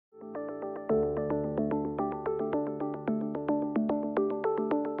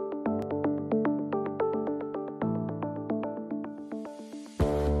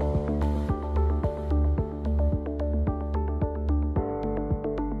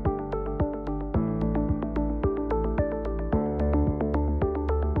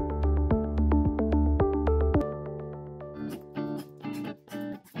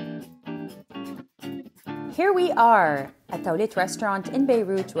Here we are at Tawlet restaurant in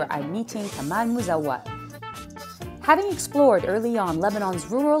Beirut where I'm meeting Kamal Mouzawak. Having explored early on Lebanon's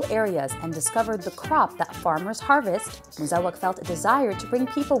rural areas and discovered the crop that farmers harvest, Mouzawak felt a desire to bring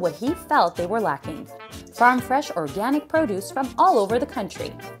people what he felt they were lacking: farm-fresh organic produce from all over the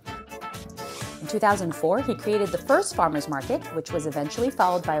country. In 2004, he created the first farmers market, which was eventually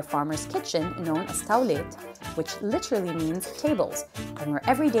followed by a farmer's kitchen known as Tawlet, which literally means tables, and where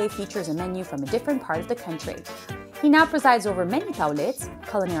every day features a menu from a different part of the country. He now presides over many tawlets,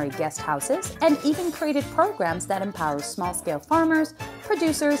 culinary guest houses, and even created programs that empower small-scale farmers,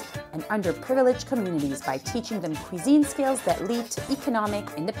 producers, and underprivileged communities by teaching them cuisine skills that lead to economic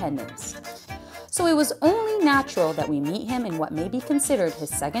independence. So it was only natural that we meet him in what may be considered his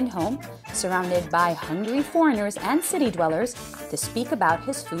second home, surrounded by hungry foreigners and city dwellers, to speak about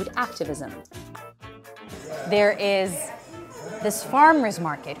his food activism. There is this farmers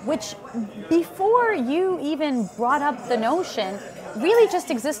market, which before you even brought up the notion, really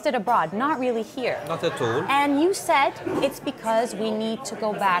just existed abroad, not really here. Not at all. And you said it's because we need to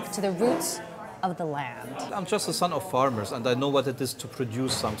go back to the roots of the land. I'm just a son of farmers, and I know what it is to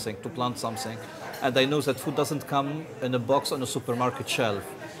produce something, to plant something. And I know that food doesn't come in a box on a supermarket shelf.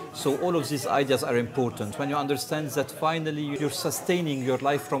 So all of these ideas are important. When you understand that finally you're sustaining your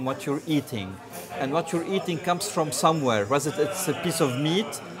life from what you're eating, and what you're eating comes from somewhere, whether it's a piece of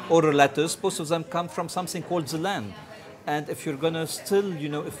meat or a lettuce, both of them come from something called the land. And if you're gonna still,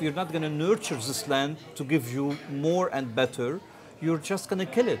 if you're not gonna nurture this land to give you more and better, you're just gonna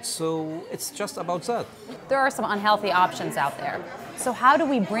kill it. So it's just about that. There are some unhealthy options out there. So how do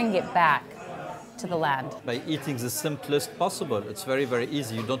we bring it back to the land? By eating the simplest possible. It's very, very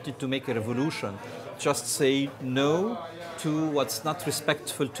easy. You don't need to make a revolution. Just say no to what's not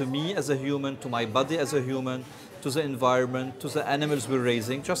respectful to me as a human, to my body as a human, to the environment, to the animals we're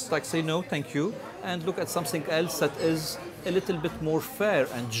raising. Just like say no, thank you, and look at something else that is a little bit more fair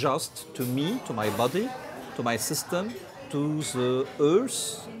and just to me, to my body, to my system, to the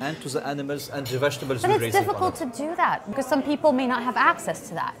earth, and to the animals and the vegetables we're raising. But it's difficult to do that because some people may not have access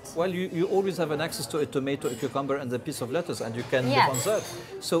to that. Well, you always have an access to a tomato, a cucumber, and a piece of lettuce, and you can live on that.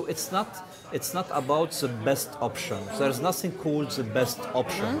 So it's not about the best option. There's nothing called the best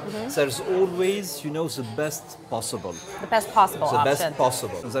option. There's always, the best possible. The best possible option. The best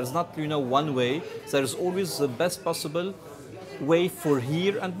possible. There's not, one way. There's always the best possible way for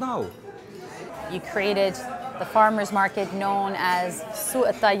here and now. You created the farmers market known as Souk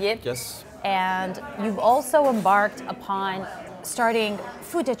El Tayeb. Yes. And you've also embarked upon starting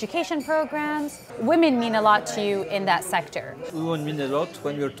food education programs. Women mean a lot to you in that sector. Women mean a lot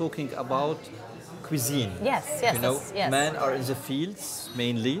when we're talking about cuisine. Yes. Yes. Men are in the fields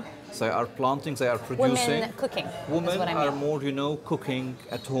mainly. They are planting, they are producing. Women cooking. Women is what I mean. are more, cooking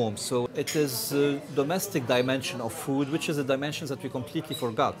at home. So it is the domestic dimension of food, which is a dimension that we completely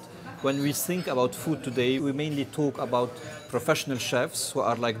forgot. When we think about food today, we mainly talk about professional chefs who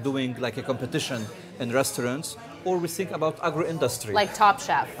are doing a competition in restaurants, or we think about agro-industry. Like Top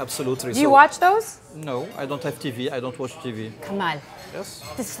Chef. Absolutely. Do you watch those? No, I don't have TV. I don't watch TV. Kamal. Yes.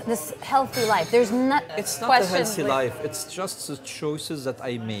 This healthy life. There's not. It's not a healthy life. It's just the choices that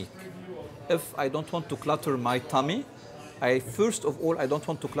I make. If I don't want to clutter my tummy, first of all, I don't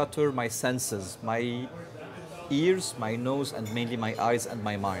want to clutter my senses, my ears, my nose, and mainly my eyes and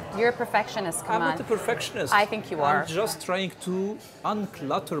my mind. You're a perfectionist, Kamal. I'm not a perfectionist. I think you are. I'm just trying to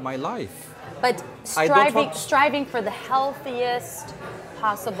unclutter my life. But striving for the healthiest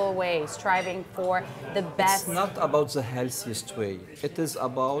possible way, striving for the best. It's not about the healthiest way. It is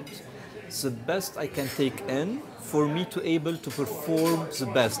about the best I can take in for me to able to perform the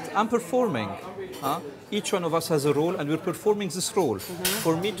best. I'm performing. Each one of us has a role, and we're performing this role.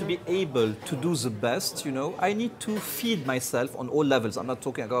 For me to be able to do the best, I need to feed myself on all levels. I'm not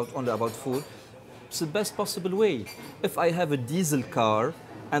talking only about food. It's the best possible way. If I have a diesel car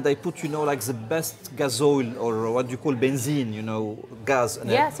and I put, the best gasoil, or what you call benzene, gas in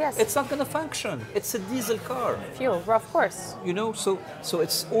it, yes. it's not going to function. It's a diesel car. Fuel, of course. So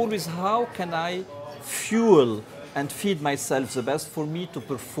it's always how can I fuel and feed myself the best for me to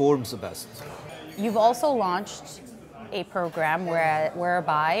perform the best. You've also launched a program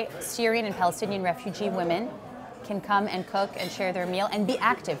whereby Syrian and Palestinian refugee women can come and cook and share their meal and be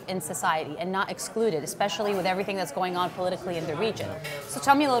active in society and not excluded, especially with everything that's going on politically in the region. So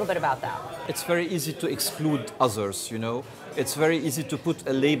tell me a little bit about that. It's very easy to exclude others, It's very easy to put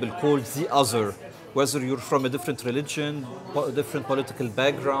a label called the other, whether you're from a different religion, a different political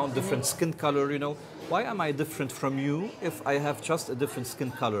background, different skin color, Why am I different from you if I have just a different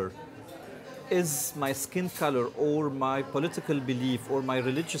skin color? Is my skin color or my political belief or my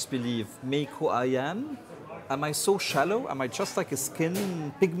religious belief make who I am? Am I so shallow? Am I just like a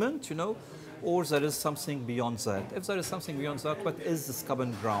skin pigment, you know? Or there is something beyond that? If there is something beyond that, what is this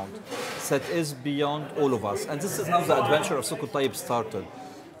common ground that is beyond all of us? And this is how the adventure of Souk El Tayeb started.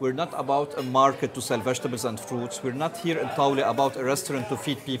 We're not about a market to sell vegetables and fruits. We're not here in Tawlet about a restaurant to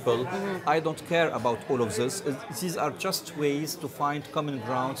feed people. I don't care about all of this. These are just ways to find common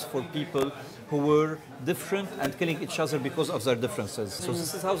grounds for people who were different and killing each other because of their differences. So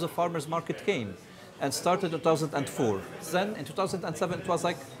this is how the farmers market came and started in 2004. Then in 2007 it was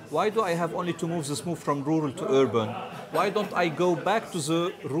like, why do I have only to move from rural to urban? Why don't I go back to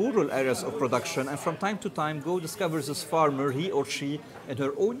the rural areas of production and from time to time go discover this farmer, he or she, in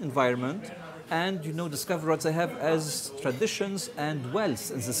her own environment, and discover what they have as traditions and wealth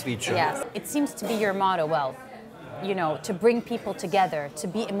in this region. Yes, it seems to be your motto, well, to bring people together, to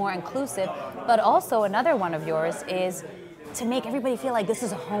be more inclusive, but also another one of yours is to make everybody feel like this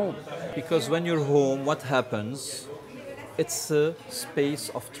is a home. Because when you're home, what happens? It's a space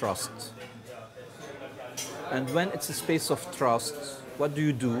of trust. And when it's a space of trust, what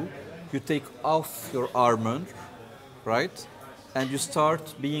do? You take off your armor, right? And you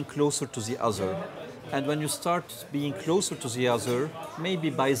start being closer to the other. And when you start being closer to the other, maybe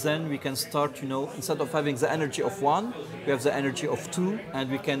by then we can start, instead of having the energy of one, we have the energy of two, and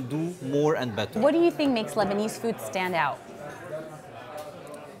we can do more and better. What do you think makes Lebanese food stand out?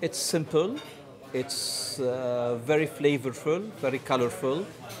 It's simple, it's very flavorful, very colorful,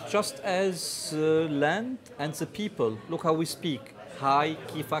 just as land and the people. Look how we speak. Hi,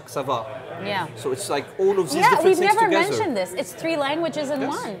 kifak, ça va. Yeah. So it's like all of these different things together. Yeah, we've never mentioned this. It's 3 languages in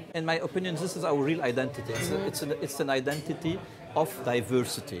one. In my opinion, this is our real identity. It's an identity of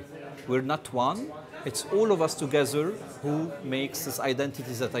diversity. We're not one. It's all of us together who makes this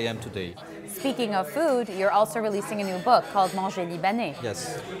identity that I am today. Speaking of food, you're also releasing a new book called Manger Libanais.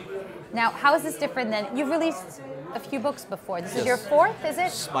 Yes. Now, how is this different than... You've released a few books before. This is Yes. your 4th, is it?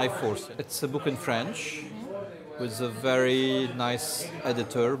 It's my 4th. It's a book in French with a very nice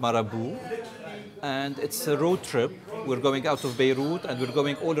editor, Marabout. And it's a road trip. We're going out of Beirut and we're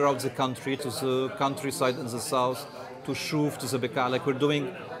going all around the country, to the countryside in the south, to Chouf, to the Bekaa. Like we're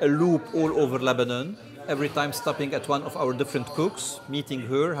doing a loop all over Lebanon, every time stopping at one of our different cooks, meeting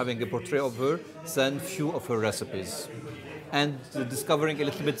her, having a portrait of her, then few of her recipes. And discovering a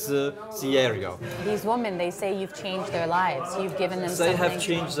little bit the area. These women, they say you've changed their lives. You've given them They something. have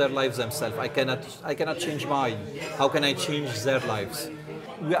changed their lives themselves. I cannot change mine. How can I change their lives?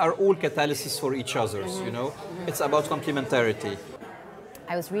 We are all catalysts for each other, It's about complementarity.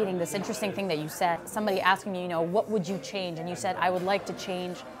 I was reading this interesting thing that you said. Somebody asking you, what would you change? And you said, I would like to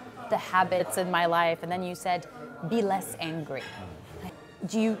change the habits in my life. And then you said, be less angry.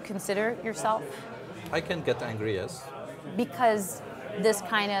 Do you consider yourself? I can get angry, yes. Because this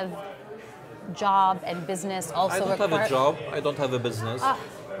kind of job and business also I don't have a job, I don't have a business.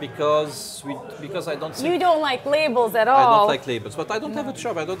 Because I don't think... You don't like labels at all. I don't like labels, but I don't have a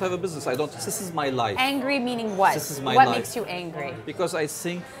job, I don't have a business, this is my life. Angry meaning what? This is my life. What makes you angry? Because I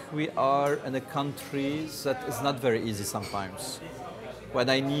think we are in a country that is not very easy sometimes. When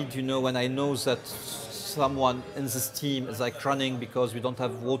I know that someone in this team is like running because we don't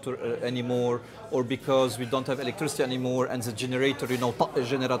have water anymore, or because we don't have electricity anymore, and the generator,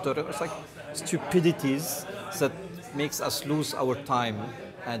 generator, it's like stupidities that makes us lose our time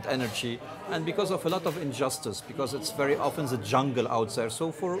and energy, and because of a lot of injustice, because it's very often the jungle out there. So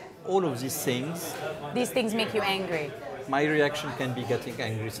for all of these things make you angry. My reaction can be getting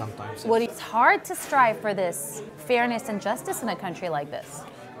angry sometimes. Well, it's hard to strive for this fairness and justice in a country like this.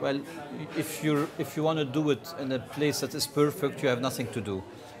 Well, if you want to do it in a place that is perfect, you have nothing to do.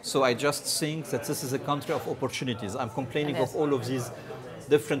 So I just think that this is a country of opportunities. I'm complaining of all of these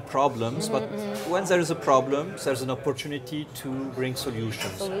different problems, but when there is a problem, there's an opportunity to bring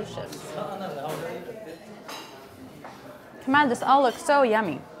solutions. Kamal, this all looks so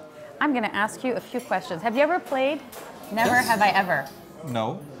yummy. I'm going to ask you a few questions. Have you ever played Never Yes. Have I Ever?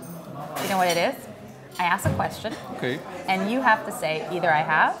 No. You know what it is? I ask a question, Okay. and you have to say either I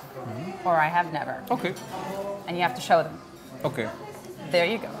have or I have never. Okay. And you have to show them. Okay. There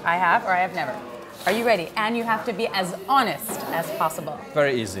you go. I have or I have never. Are you ready? And you have to be as honest as possible.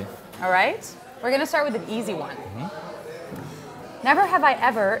 Very easy. All right? We're going to start with an easy one. Never have I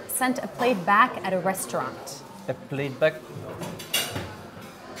ever sent a plate back at a restaurant. A plate back?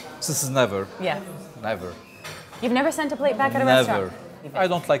 This is never. Yeah. Never. You've never sent a plate back at a Never. restaurant? I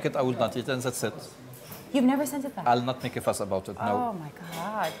don't like it, I will not eat, and that's it. You've never sent it back? I'll not make a fuss about it, no. Oh my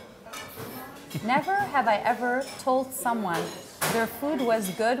God. Never have I ever told someone their food was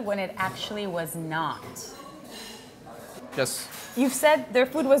good when it actually was not. Yes. You've said their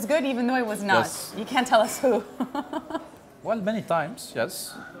food was good even though it was not. Yes. You can't tell us who. Well, many times,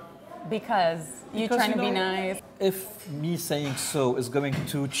 yes. Because you're trying to be nice. If me saying so is going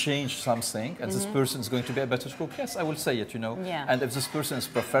to change something and this person is going to be a better cook, yes, I will say it, Yeah. And if this person is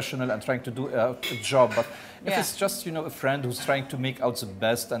professional and trying to do a job, but if Yeah. it's just, a friend who's trying to make out the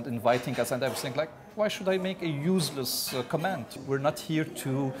best and inviting us and everything, like, why should I make a useless comment? We're not here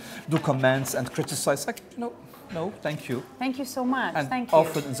to do comments and criticize. Like, no, thank you. Thank you so much. And Thank you.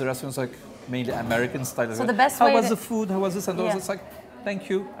 often in the restaurants, like mainly American style. So the best how way was to- the food? How was this? And all Yeah. this. Like, thank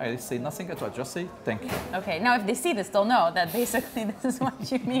you. I say nothing at all. I just say thank you. Okay, now if they see this, they'll know that basically this is what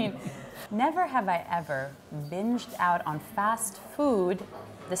you mean. Never have I ever binged out on fast food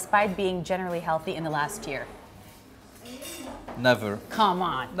despite being generally healthy in the last year. Never. Come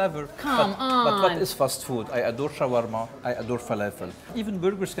on. Never. Come But what on. is fast food? I adore shawarma. I adore falafel. Even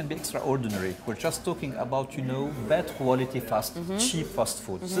burgers can be extraordinary. We're just talking about, bad quality cheap fast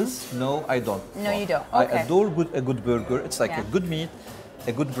food. This, no, I don't. No, you don't. I Okay. adore a good burger. It's like Yeah. a good meat,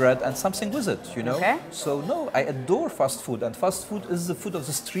 a good bread, and something with it, Okay. So, no, I adore fast food. And fast food is the food of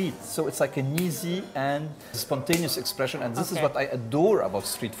the street. So it's like an easy and spontaneous expression. And this is Okay. what I adore about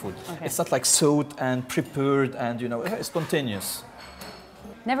street food. Okay. It's not like sewed and prepared and, spontaneous.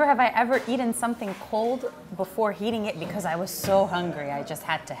 Never have I ever eaten something cold before heating it because I was so hungry I just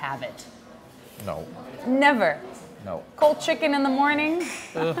had to have it. No. Never. No. Cold chicken in the morning,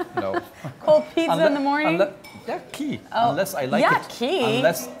 No. cold pizza in the morning. Yeah, key. Oh, Unless I like yeah, it. key.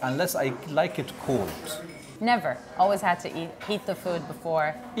 Unless I like it cold. Never. Always had to heat the food before.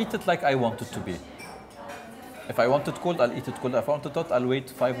 Eat it like I want it to be. If I want it cold, I'll eat it cold. If I want it hot, I'll wait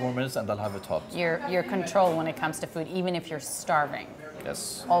 5 more minutes and I'll have it hot. Your control when it comes to food, even if you're starving.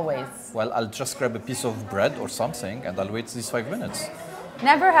 Yes. Always. Well, I'll just grab a piece of bread or something and I'll wait these 5 minutes.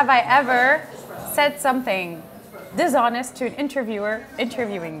 Never have I ever said something dishonest to an interviewer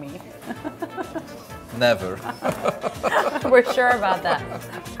interviewing me. Never. We're sure about that.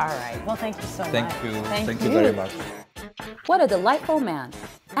 All right. Well, thank you so Thank much. you. Thank Thank you very much. What a delightful man.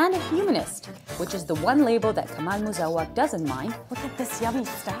 And a humanist, which is the one label that Kamal Mouzawak doesn't mind. Look at this yummy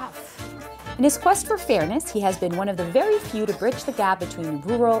stuff. In his quest for fairness, he has been one of the very few to bridge the gap between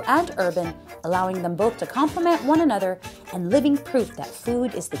rural and urban, allowing them both to complement one another and living proof that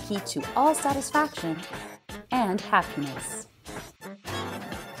food is the key to all satisfaction and happiness.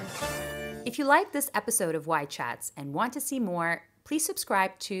 If you like this episode of Why Chats and want to see more, please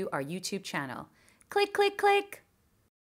subscribe to our YouTube channel. Click, click, click.